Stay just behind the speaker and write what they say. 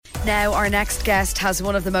Now, our next guest has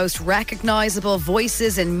one of the most recognisable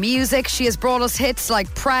voices in music. She has brought us hits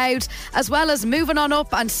like Proud, as well as Moving On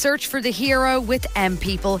Up and Search for the Hero with M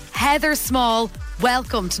People. Heather Small,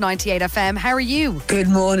 welcome to 98 FM. How are you? Good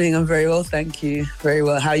morning. I'm very well, thank you. Very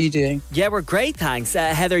well. How are you doing? Yeah, we're great, thanks.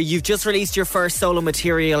 Heather, you've just released your first solo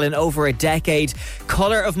material in over a decade,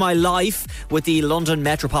 Colour of My Life, with the London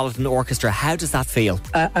Metropolitan Orchestra. How does that feel?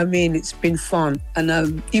 I mean, it's been fun.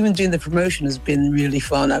 And even doing the promotion has been really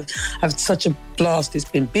fun. I've had such a blast. It's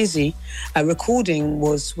been busy. Recording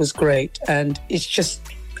was great. And it's just,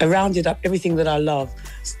 I rounded up everything that I love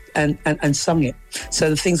and sung it. So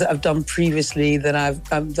the things that I've done previously,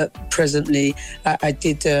 that presently, I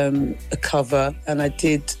did a cover and I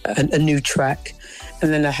did a new track.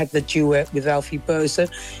 And then I had the duet with Alfie Boe. So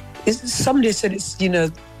somebody said it's,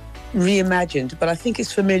 reimagined, but I think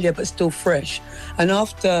it's familiar but still fresh. And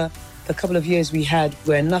after the couple of years we had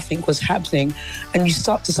where nothing was happening, and you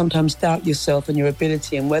start to sometimes doubt yourself and your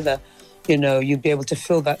ability and whether, you'd be able to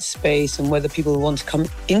fill that space and whether people want to come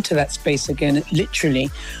into that space again, literally,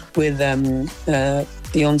 with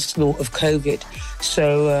the onslaught of COVID.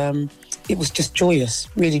 So it was just joyous,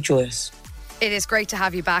 really joyous. It is great to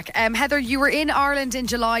have you back. Heather, you were in Ireland in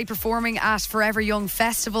July performing at Forever Young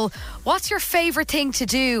Festival. What's your favourite thing to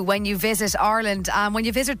do when you visit Ireland and when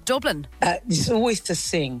you visit Dublin? It's always to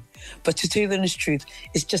sing. But to tell you the honest truth,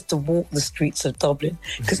 it's just to walk the streets of Dublin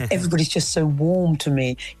because everybody's just so warm to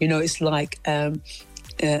me. It's like I'm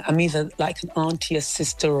either like an auntie, a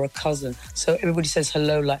sister or a cousin. So everybody says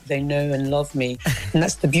hello like they know and love me. And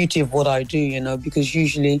that's the beauty of what I do, because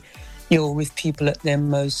usually you're with people at their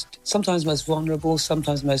sometimes most vulnerable,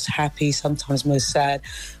 sometimes most happy, sometimes most sad.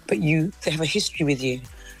 But they have a history with you.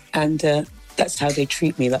 And that's how they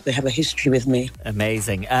treat me, like they have a history with me.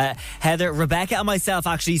 Amazing. Heather, Rebecca and myself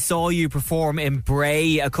actually saw you perform in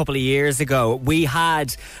Bray a couple of years ago. We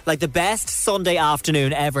had the best Sunday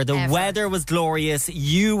afternoon ever. The weather was glorious.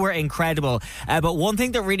 You were incredible. But one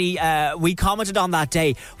thing that really we commented on that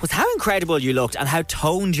day was how incredible you looked and how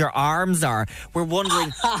toned your arms are. We're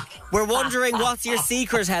wondering what's your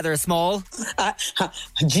secret, Heather Small?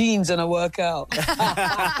 Jeans and a workout.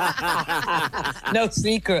 No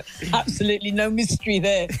secret. Absolutely no mystery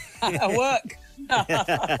there. I work.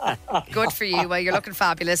 Good for you. Well, you're looking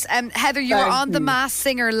fabulous. Heather, you were on The Masked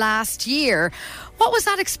Singer last year. What was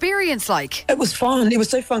that experience like? It was fun. It was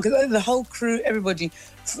so fun because the whole crew, everybody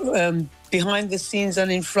behind the scenes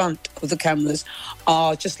and in front of the cameras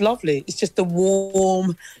are just lovely. It's just a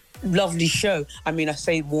warm, lovely show. I mean, I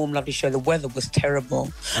say warm, lovely show. The weather was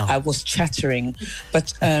terrible. Oh. I was chattering.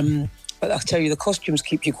 But I'll tell you, the costumes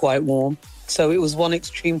keep you quite warm. So it was one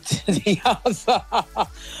extreme to the other.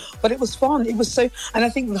 But it was fun. It was so... And I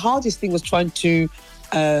think the hardest thing was trying to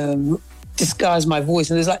disguise my voice.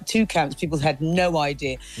 And there's two camps. People had no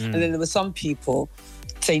idea. And then there were some people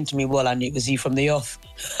saying to me, well, I knew it was you from the off.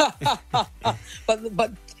 But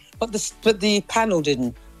the panel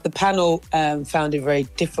didn't. The panel found it very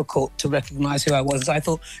difficult to recognise who I was. I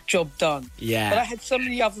thought, job done. Yeah. But I had so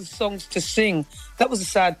many other songs to sing. That was the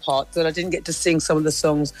sad part, that I didn't get to sing some of the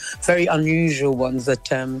songs, very unusual ones that...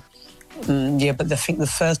 but I think the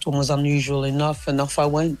first one was unusual enough, and off I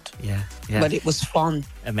went. Yeah. But it was fun.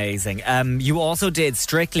 Amazing. You also did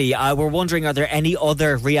Strictly. We're wondering, are there any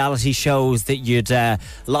other reality shows that you'd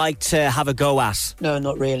like to have a go at? No,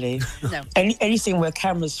 not really. No. Anything where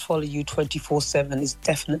cameras follow you 24/7 is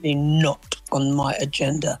definitely not on my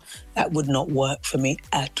agenda. That would not work for me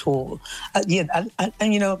at all. And I'm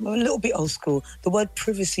a little bit old school. The word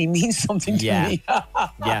privacy means something to me.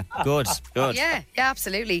 Yeah, good. Yeah,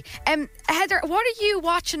 absolutely. Heather, what are you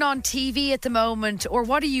watching on TV at the moment, or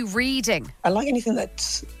what are you reading? I like anything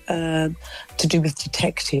that's to do with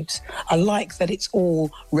detectives. I like that it's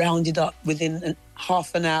all rounded up within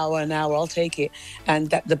half an hour, I'll take it, and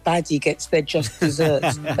that the baddie gets their just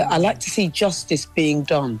desserts. I like to see justice being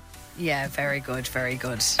done. Yeah, very good, very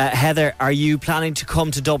good. Heather, are you planning to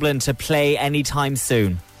come to Dublin to play anytime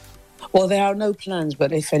soon? Well, there are no plans,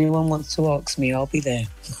 but if anyone wants to ask me, I'll be there.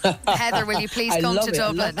 Heather, will you please come to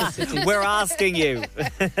Dublin? We're asking you.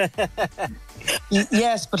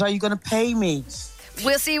 Yes, but are you going to pay me?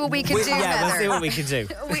 We'll see what we can do, Heather. We'll see what we can do.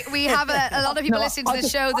 We have a lot of people listening to the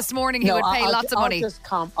show this morning who would pay lots of money.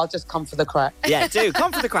 I'll just come for the crack. Yeah, do.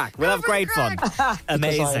 Come for the crack. We'll have great fun.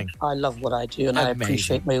 Amazing. I love what I do, and I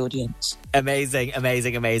appreciate my audience. Amazing.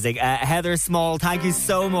 Heather Small, thank you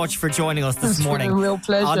so much for joining us this morning. It's been a real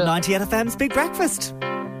pleasure. On 98 FM's Big Breakfast.